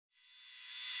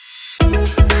Okay,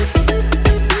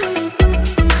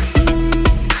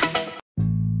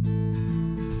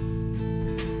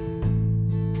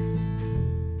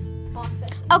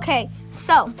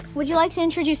 so, would you like to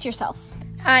introduce yourself?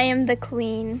 I am the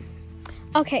queen.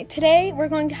 Okay, today we're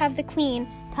going to have the queen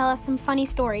tell us some funny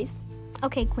stories.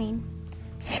 Okay, queen.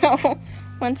 So,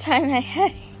 one time I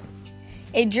had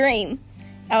a dream.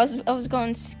 I was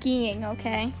going skiing,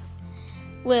 okay,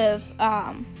 with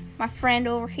my friend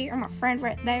over here, my friend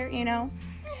right there, you know.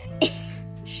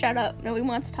 Shut up, nobody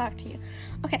wants to talk to you.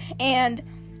 Okay, and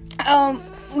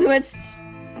we went.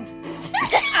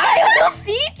 I will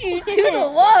feed you to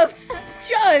the wolves,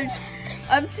 Judge.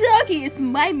 I'm talking. It's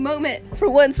my moment for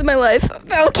once in my life.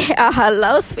 Okay,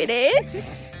 hello,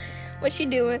 sweeties. What you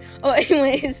doing? Oh,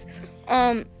 anyways,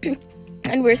 and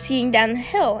we're skiing down the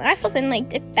hill, and I flipping like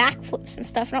did backflips and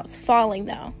stuff, and I was falling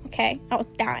though. Okay, I was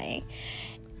dying.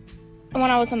 And when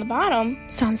I was on the bottom,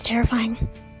 Sounds terrifying.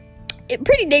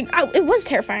 it was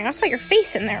terrifying. I saw your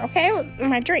face in there. Okay, in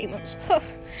my dream. It was,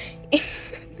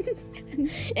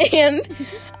 and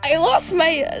I lost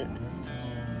my.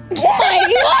 Oh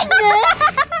my goodness!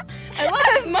 I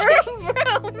lost my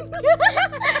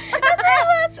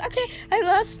I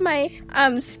lost my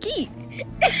ski.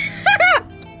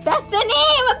 That's the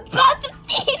name. I'm about to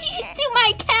feed you to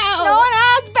my cow. No one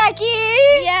asked, Becky.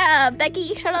 Yeah,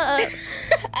 Becky, shut up.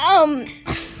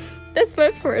 That's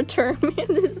meant for a term.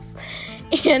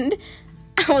 And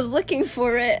I was looking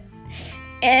for it.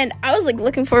 And I was,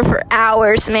 looking for it for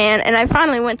hours, man. And I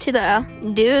finally went to the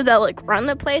dude that, run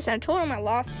the place. And I told him I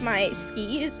lost my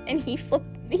skis. And he threw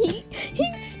me.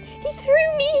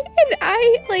 And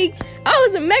I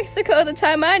was in Mexico at the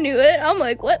time I knew it. I'm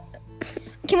like, what?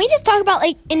 Can we just talk about,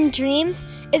 in dreams?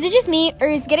 Is it just me, or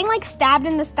is getting, stabbed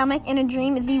in the stomach in a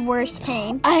dream the worst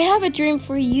pain? I have a dream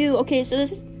for you. Okay, so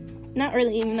this is not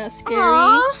really even that scary.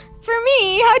 Aww, for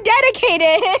me, how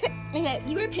dedicated. Okay,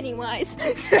 you were Pennywise.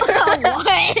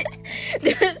 What?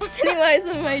 There was Pennywise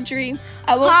in my dream.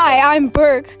 Hi, I'm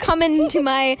Burke, coming to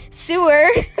my sewer.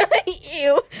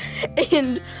 Ew.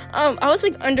 And I was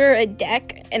under a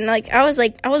deck, and I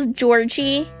was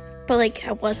Georgie, but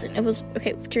I wasn't. It was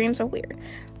okay. Dreams are weird.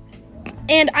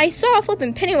 And I saw a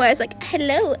flipping Pennywise,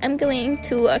 hello, I'm going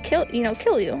to kill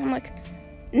you. I'm like,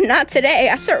 not today.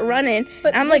 I start running.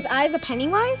 But I'm was I the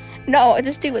Pennywise? No,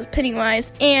 this dude was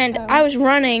Pennywise, and I was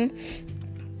running.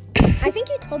 I think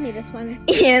you told me this one.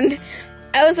 And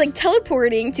I was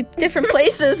teleporting to different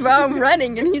places while I'm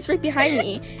running, and he's right behind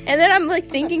me. And then I'm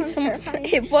thinking I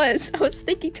was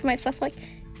thinking to myself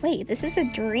wait, this is a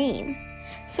dream.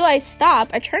 So I stop.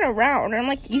 I turn around, and I'm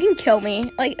like, you can kill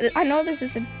me. I know this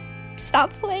is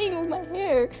stop playing with my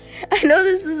hair. I know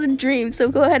this is a dream, so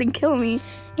go ahead and kill me.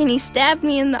 And he stabbed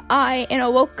me in the eye, and I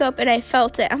woke up, and I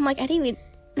felt it. I'm like, I didn't even...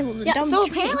 It was a dumb so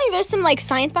dream. Apparently there's some,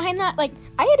 science behind that. I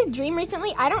had a dream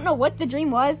recently. I don't know what the dream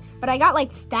was, but I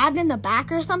got, stabbed in the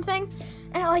back or something.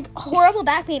 And, horrible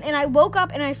back pain. And I woke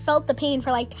up, and I felt the pain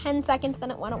for, 10 seconds,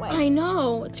 then it went away. I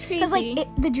know. It's crazy. Because,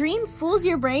 the dream fools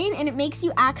your brain, and it makes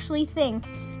you actually think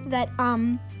that,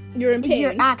 you're in pain.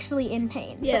 You're actually in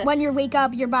pain. Yeah. But when you wake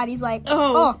up, your body's like,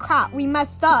 oh crap, we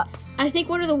messed up. I think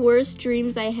one of the worst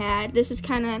dreams I had, this is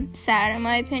kind of sad in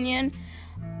my opinion,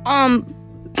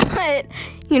 but,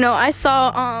 I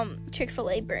saw,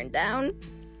 Chick-fil-A burn down.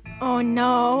 Oh,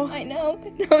 no. I know.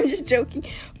 No, I'm just joking.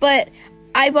 But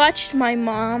I watched my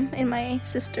mom and my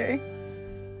sister.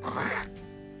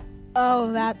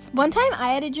 Oh, that's... One time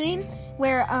I had a dream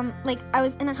where, I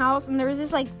was in a house, and there was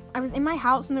this, I was in my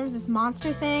house, and there was this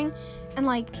monster thing, and,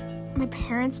 my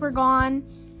parents were gone,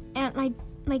 and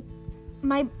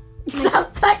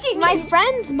Stop touching me. My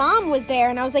friend's mom was there,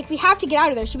 and I was like, we have to get out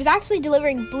of there. She was actually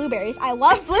delivering blueberries. I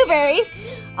love blueberries.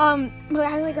 But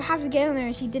I was like, we have to get in there,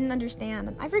 and she didn't understand.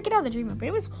 And I forget how the dream went, but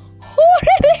it was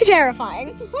horribly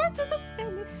terrifying.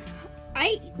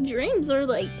 Dreams are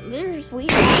they're just weird.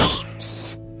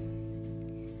 Dreams.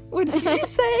 What did you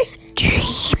say?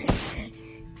 Dreams.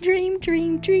 Dream.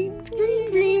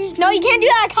 No, you can't do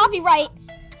that. Copyright.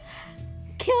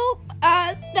 Kill,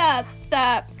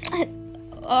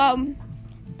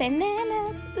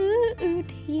 bananas. Ooh,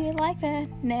 do you like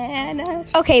bananas?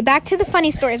 Okay, back to the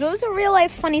funny stories. What was a real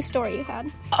life funny story you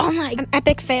had? Oh my. An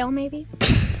epic fail, maybe?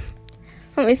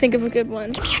 Let me think of a good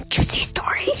one. Give me a juicy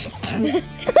stories.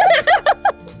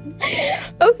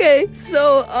 Okay,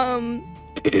 so,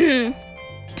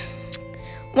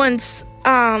 once,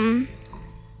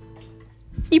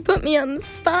 you put me on the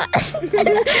spot.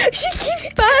 She keeps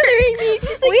bothering me.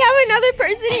 She's we have another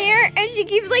person here, and she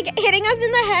keeps hitting us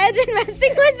in the head and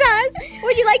messing with us.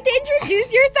 Would you like to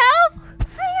introduce yourself?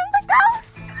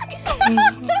 I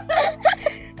am the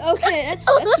ghost. Okay, that's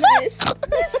nice.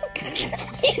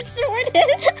 He snorted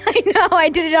it. I know, I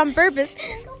did it on purpose.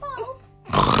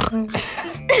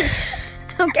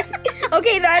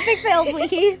 Okay, the epic fail,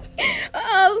 please.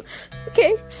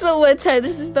 Okay, so one time,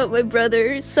 this is about my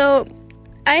brother. So,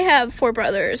 I have 4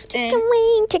 brothers. Chicken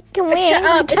wing. Shut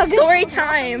up, it's story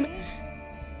time.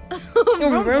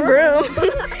 Vroom, vroom.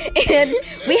 And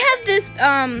we have this,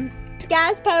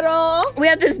 Gas pedal. we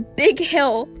have this big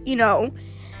hill, in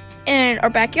our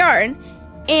backyard.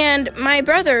 And my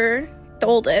brother, the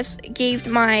oldest, gave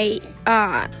my,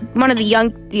 one of the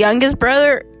youngest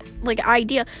brother,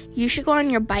 idea. You should go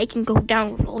on your bike and go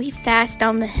down really fast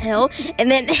down the hill and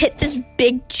then hit this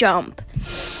big jump.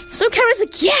 So Cameron's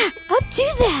like, yeah, I'll do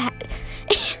that.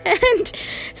 And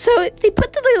so they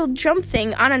put the little jump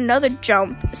thing on another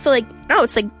jump. So now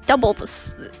it's double the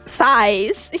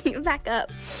size. Back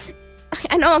up.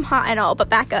 I know I'm hot and all, but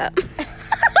back up.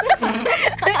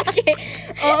 Okay.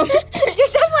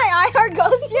 Just FYI, our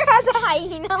ghost here has a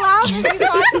hyena laugh.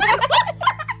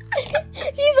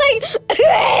 She's like,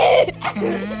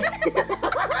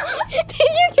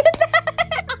 did you get that?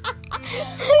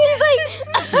 She's like,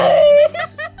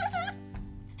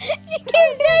 she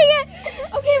keeps saying it.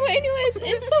 Okay, but anyways,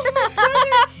 and so my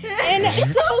brother, and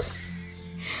so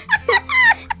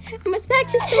it's back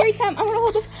to story time. I'm gonna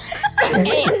hold the.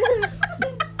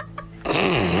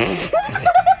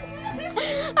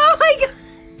 Oh my god.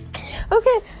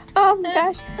 Okay. Oh my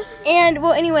gosh. And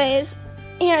well, anyways,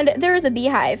 and there was a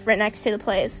beehive right next to the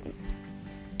place.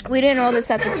 We didn't know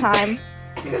this at the time,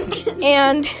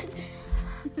 and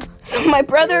so my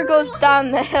brother goes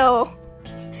down the hill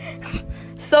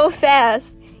so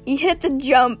fast. He hit the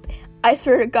jump. I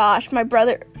swear to gosh, my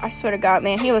brother, I swear to God,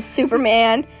 man, he was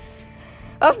Superman.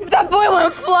 That boy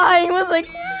went flying. He was like,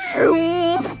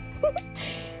 shroom.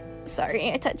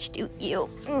 Sorry, I touched you.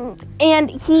 And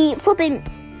he flipping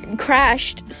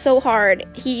crashed so hard,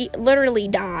 he literally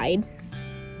died.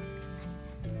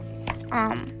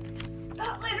 Not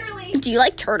literally. Do you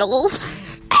like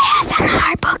turtles?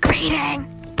 ASMR book reading.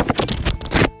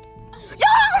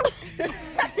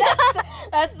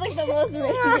 That's the most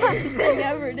random thing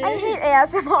ever, dude. I hate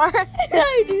ASMR.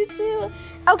 I do too.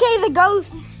 Okay, the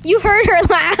ghost. You heard her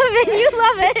laugh and you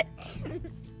love it.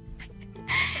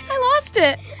 I lost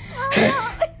it.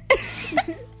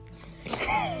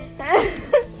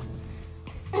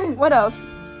 What else?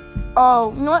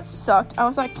 Oh, you know what sucked? I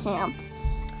was at camp.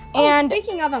 And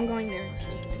speaking of, I'm going there this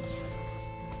weekend.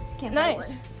 Can't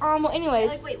nice. Well,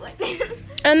 anyways, wait, what?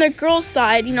 on the girls'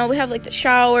 side, we have the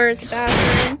showers, the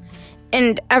bathroom,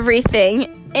 and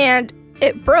everything. And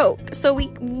it broke, so we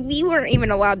weren't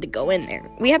even allowed to go in there.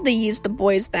 We had to use the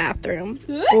boys' bathroom.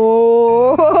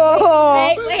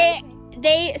 Oh. Wait.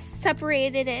 They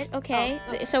separated it, okay?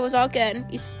 Oh, okay. So it was all good.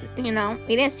 We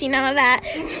didn't see none of that.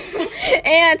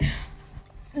 And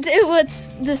it was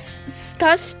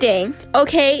disgusting,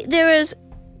 okay? There was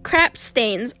crap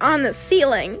stains on the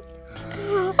ceiling.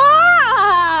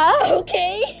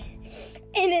 Okay?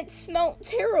 And it smelled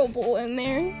terrible in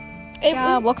there.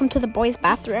 Welcome to the boys'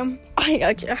 bathroom.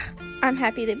 I'm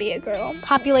happy to be a girl.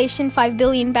 Population 5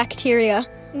 billion bacteria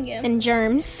Yeah. and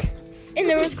germs. And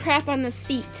there was crap on the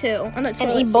seat, too. On the And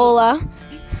toilet seat. Ebola.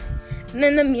 And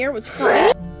then the mirror was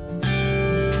crap.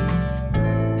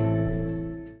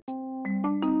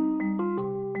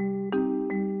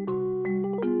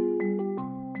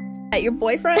 Your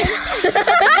boyfriend? No,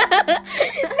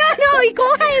 E.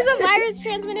 coli is a virus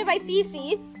transmitted by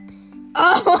feces.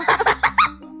 Oh.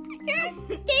 You're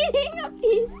dating a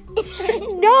feces.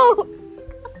 No.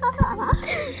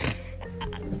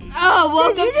 Oh,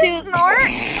 welcome to... Snort?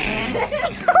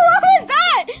 What was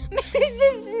that?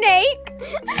 Mrs. Snake?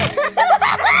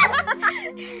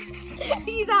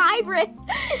 She's a hybrid.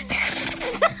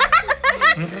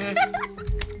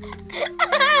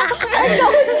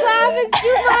 Don't laugh, it's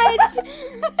too much.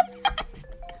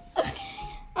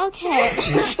 Okay.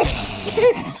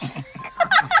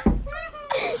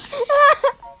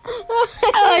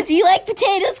 Do you like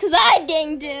potatoes? Because I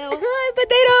dang do.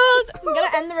 Potatoes. I'm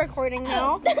gonna end the recording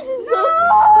now. This is so...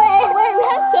 Wait, we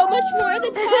have so much more to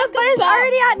talk about. But it's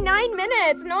already at 9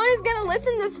 minutes. No one is gonna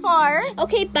listen this far.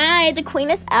 Okay, bye. The queen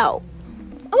is out.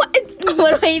 What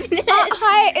do I even hit?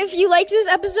 Hi, if you liked this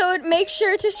episode, make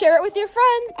sure to share it with your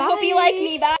friends. Bye. I hope you like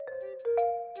me. Bye.